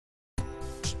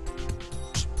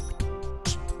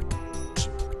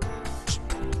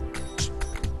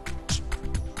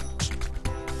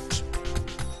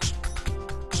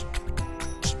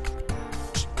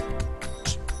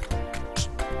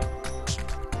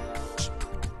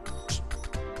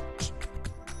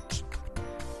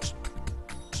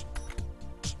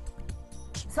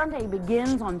Sunday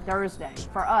begins on Thursday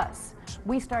for us.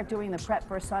 We start doing the prep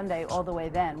for Sunday all the way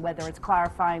then, whether it's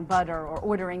clarifying butter or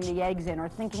ordering the eggs in or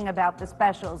thinking about the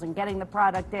specials and getting the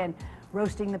product in,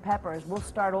 roasting the peppers. We'll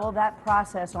start all that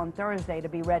process on Thursday to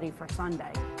be ready for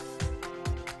Sunday.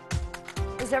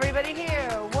 Is everybody here?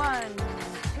 1,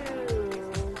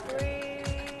 2,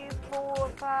 3, 4,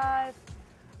 5.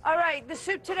 All right, the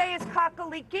soup today is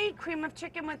kakaliki, cream of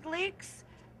chicken with leeks.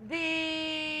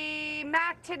 The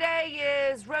mac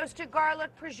today is roasted garlic,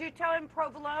 prosciutto, and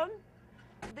provolone.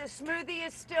 The smoothie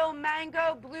is still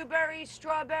mango, blueberry,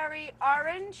 strawberry,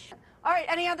 orange. All right,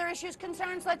 any other issues,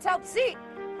 concerns? Let's help seat.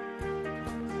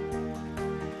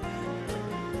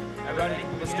 Everybody,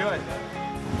 let's do it.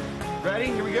 Ready?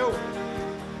 Here we go.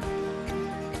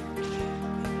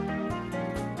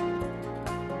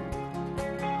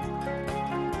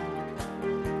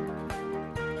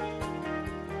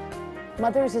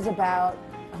 Mothers is about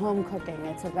home cooking.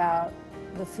 It's about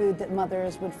the food that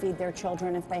mothers would feed their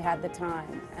children if they had the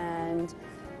time. And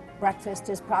breakfast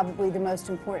is probably the most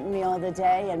important meal of the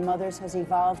day, and Mothers has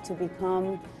evolved to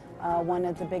become one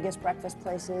of the biggest breakfast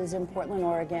places in Portland,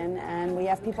 Oregon. And we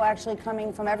have people actually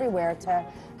coming from everywhere to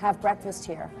have breakfast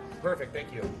here. Perfect,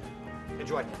 thank you.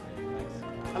 Enjoy.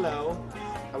 Hello.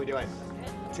 How we doing?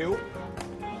 2?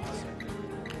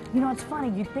 You know, it's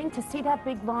funny, you'd think to see that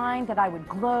big line that I would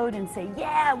gloat and say,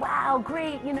 yeah, wow,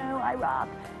 great, you know, I rock.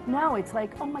 No, it's like,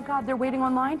 oh my God, they're waiting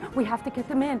online. We have to get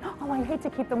them in. Oh, I hate to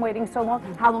keep them waiting so long.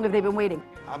 How long have they been waiting?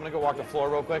 I'm gonna go walk the floor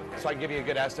real quick so I can give you a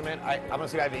good estimate. I'm gonna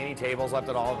see if I have any tables left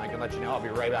at all, and I can let you know. I'll be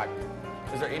right back.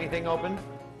 Is there anything open?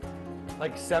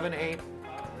 Like 7, 8?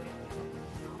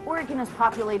 Oregon is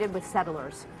populated with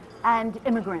settlers and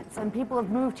immigrants, and people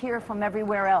have moved here from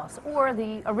everywhere else. Or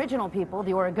the original people,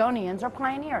 the Oregonians, are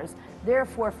pioneers. Their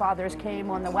forefathers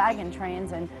came on the wagon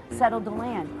trains and settled the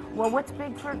land. Well, what's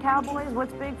big for cowboys?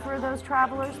 What's big for those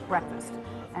travelers? Breakfast.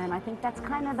 And I think that's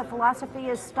kind of the philosophy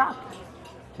is stuck.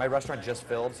 My restaurant just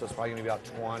filled, so it's probably gonna be about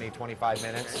 20, 25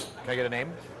 minutes. Can I get a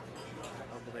name?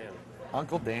 Uncle Dan.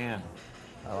 Uncle Dan.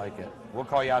 I like it. We'll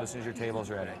call you out as soon as your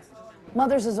table's ready.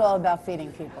 Mothers is all about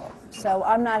feeding people. So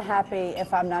I'm not happy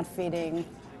if I'm not feeding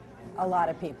a lot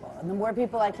of people. And the more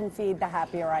people I can feed, the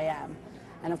happier I am.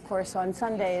 And of course, on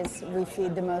Sundays, we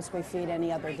feed the most we feed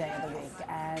any other day of the week.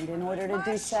 And in order to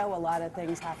do so, a lot of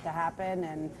things have to happen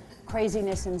and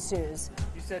craziness ensues.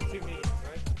 You said 2 meats,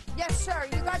 right? Yes, sir.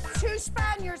 You got 2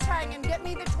 Spaniards hanging. Get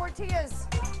me the tortillas.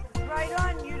 Right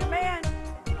on, you the man.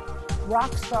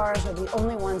 Rock stars are the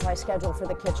only ones I schedule for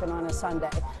the kitchen on a Sunday.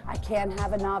 I can't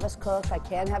have a novice cook. I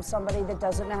can't have somebody that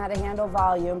doesn't know how to handle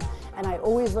volume. And I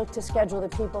always look to schedule the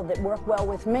people that work well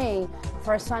with me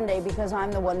for a Sunday because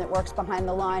I'm the one that works behind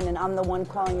the line and I'm the one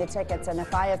calling the tickets. And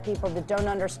if I have people that don't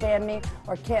understand me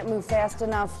or can't move fast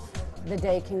enough, the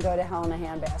day can go to hell in a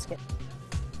handbasket.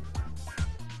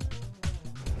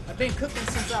 I've been cooking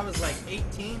since I was like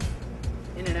 18,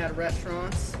 in and out of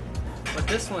restaurants. But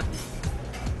this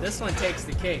one takes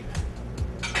the cake.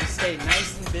 We stay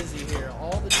nice and busy here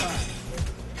all the time.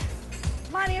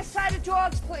 Monty, a side of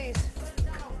dogs, please.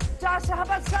 Dasa, how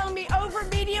about selling me over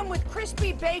medium with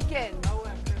crispy bacon?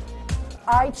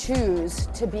 I choose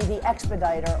to be the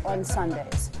expediter on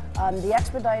Sundays. The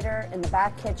expediter in the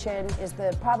back kitchen is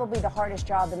probably the hardest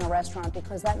job in the restaurant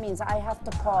because that means I have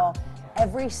to call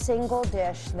every single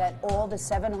dish that all the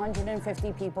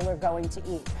 750 people are going to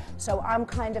eat. So I'm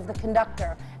kind of the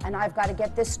conductor, and I've got to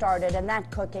get this started and that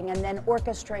cooking and then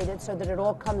orchestrate it so that it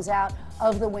all comes out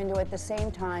of the window at the same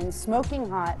time, smoking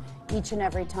hot each and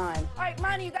every time. All right,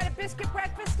 Monty, you got a biscuit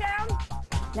breakfast down?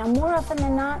 Now, more often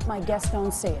than not, my guests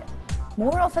don't see it.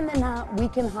 More often than not, we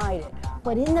can hide it.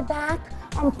 But in the back,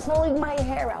 I'm pulling my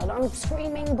hair out. I'm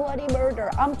screaming bloody murder.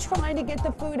 I'm trying to get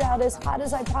the food out as hot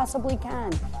as I possibly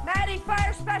can. Maddie,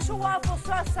 fire special waffle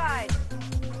sauce side.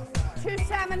 2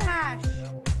 salmon hash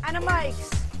and a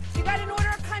Mike's. You got an order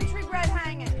of country bread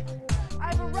hanging. I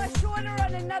have a rush order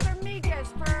on another migas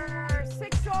for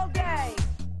 6 all day.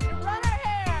 And run her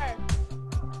hair.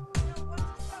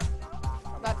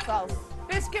 That's false.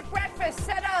 Biscuit breakfast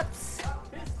setups.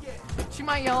 She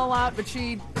might yell a lot, but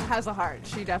she has a heart.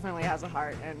 She definitely has a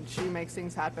heart, and she makes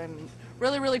things happen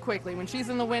really, really quickly. When she's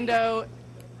in the window,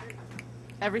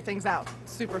 everything's out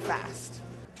super fast.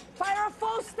 Fire a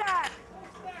full stack.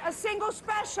 A single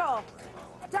special.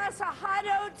 That's a hot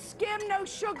oat skim, no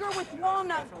sugar with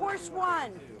walnut, course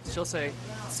 1. She'll say,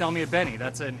 sell me a Benny,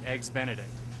 that's an Eggs Benedict.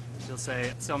 She'll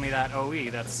say, sell me that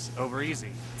OE, that's over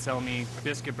easy. Sell me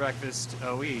biscuit breakfast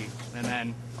OE. And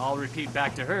then I'll repeat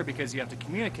back to her because you have to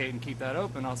communicate and keep that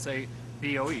open. I'll say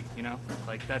BOE, you know?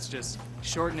 Like, that's just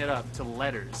shorten it up to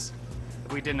letters.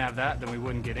 If we didn't have that, then we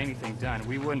wouldn't get anything done.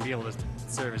 We wouldn't be able to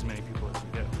serve as many people as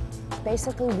we do.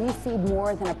 Basically, we feed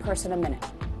more than a person a minute.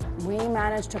 We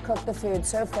manage to cook the food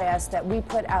so fast that we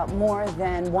put out more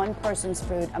than one person's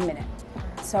food a minute.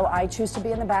 So I choose to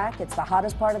be in the back. It's the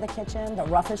hottest part of the kitchen, the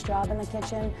roughest job in the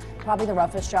kitchen, probably the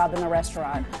roughest job in the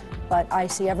restaurant. But I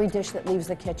see every dish that leaves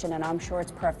the kitchen, and I'm sure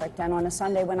it's perfect. And on a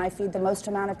Sunday when I feed the most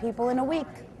amount of people in a week,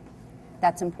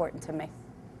 that's important to me.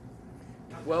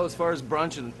 Well, as far as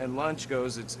brunch and lunch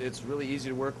goes, it's really easy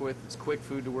to work with. It's quick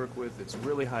food to work with. It's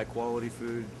really high quality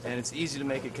food, and it's easy to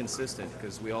make it consistent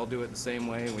because we all do it the same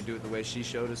way, and we do it the way she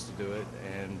showed us to do it,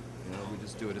 and we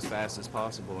just do it as fast as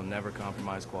possible and never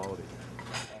compromise quality.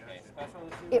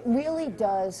 It really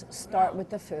does start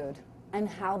with the food and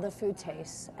how the food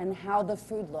tastes and how the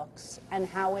food looks and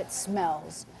how it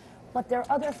smells. But there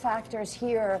are other factors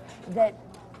here that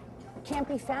can't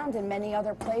be found in many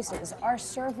other places. Our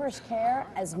servers care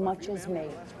as much as me.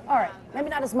 All right, maybe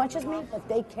not as much as me, but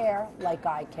they care like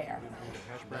I care.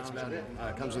 That's about it.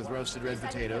 Comes with roasted red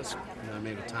potatoes,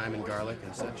 made with thyme and garlic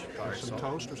and such. Some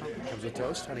toast or something? Comes with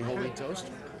toast, honey whole wheat toast.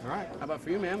 All right. How about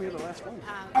for you, ma'am? You're the last one.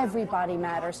 Everybody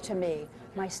matters to me.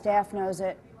 My staff knows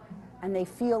it, and they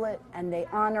feel it, and they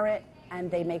honor it, and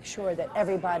they make sure that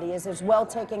everybody is as well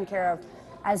taken care of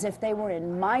as if they were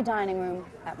in my dining room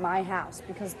at my house,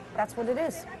 because that's what it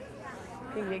is.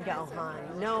 Here you go, hon.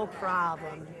 No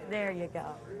problem. There you go.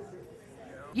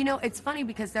 You know, it's funny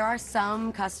because there are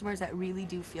some customers that really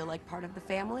do feel like part of the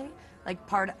family, like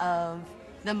part of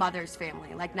the mother's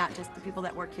family, like not just the people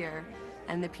that work here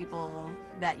and the people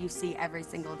that you see every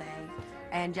single day.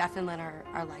 And Jeff and Lynn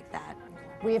are like that.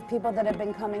 We have people that have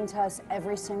been coming to us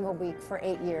every single week for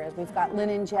 8 years. We've got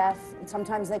Lynn and Jeff.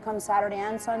 Sometimes they come Saturday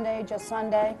and Sunday, just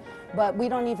Sunday, but we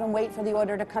don't even wait for the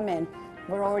order to come in.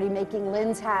 We're already making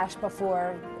Lynn's hash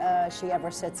before she ever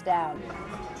sits down.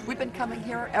 We've been coming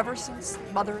here ever since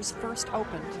Mother's first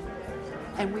opened,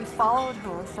 and we followed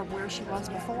her from where she was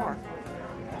before.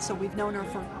 So we've known her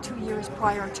for 2 years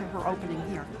prior to her opening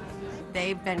here.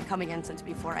 They've been coming in since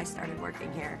before I started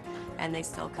working here, and they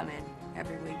still come in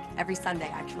every week, every Sunday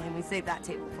actually, and we save that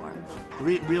table for them.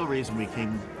 The real reason we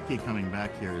keep coming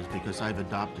back here is because I've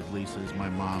adopted Lisa as my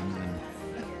mom,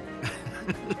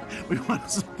 and we want to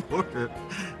support her.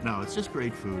 No, it's just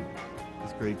great food.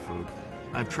 It's great food.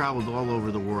 I've traveled all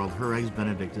over the world. Her Eggs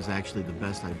Benedict is actually the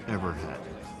best I've ever had,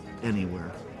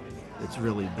 anywhere. It's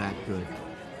really that good.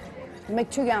 We make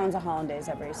 2 gallons of hollandaise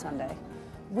every Sunday.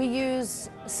 We use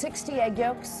 60 egg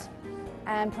yolks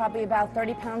and probably about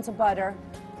 30 pounds of butter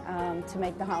to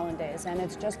make the hollandaise. And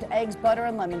it's just eggs, butter,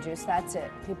 and lemon juice. That's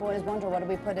it. People always wonder, what do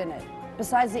we put in it?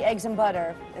 Besides the eggs and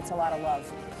butter, it's a lot of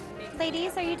love.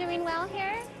 Ladies, are you doing well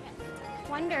here?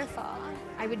 Wonderful.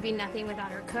 I would be nothing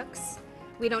without our cooks.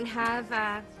 We don't have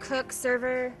a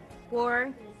cook-server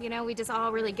war. You know, we just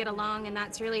all really get along, and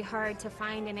that's really hard to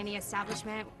find in any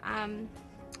establishment.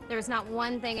 There's not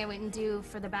one thing I wouldn't do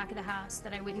for the back of the house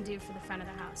that I wouldn't do for the front of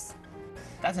the house.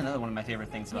 That's another one of my favorite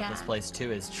things about this place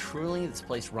too, is truly this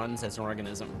place runs as an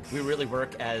organism. We really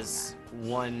work as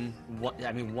one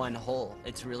whole.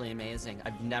 It's really amazing.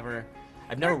 I've never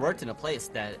worked in a place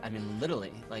that, I mean,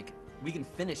 literally, like, we can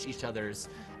finish each other's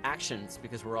actions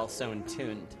because we're all so in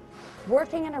tune.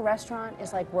 Working in a restaurant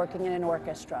is like working in an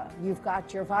orchestra. You've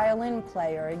got your violin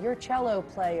player, your cello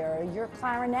player, your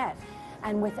clarinet.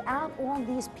 And without all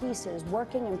these pieces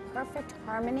working in perfect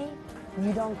harmony,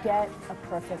 you don't get a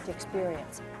perfect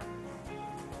experience.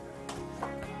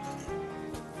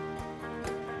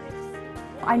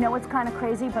 I know it's kind of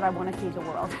crazy, but I want to feed the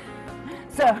world.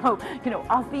 So, you know,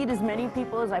 I'll feed as many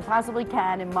people as I possibly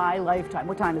can in my lifetime.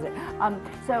 What time is it?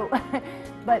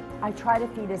 But I try to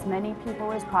feed as many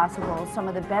people as possible, some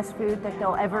of the best food that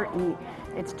they'll ever eat.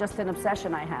 It's just an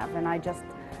obsession I have, and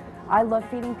I love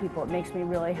feeding people. It makes me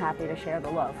really happy to share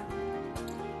the love.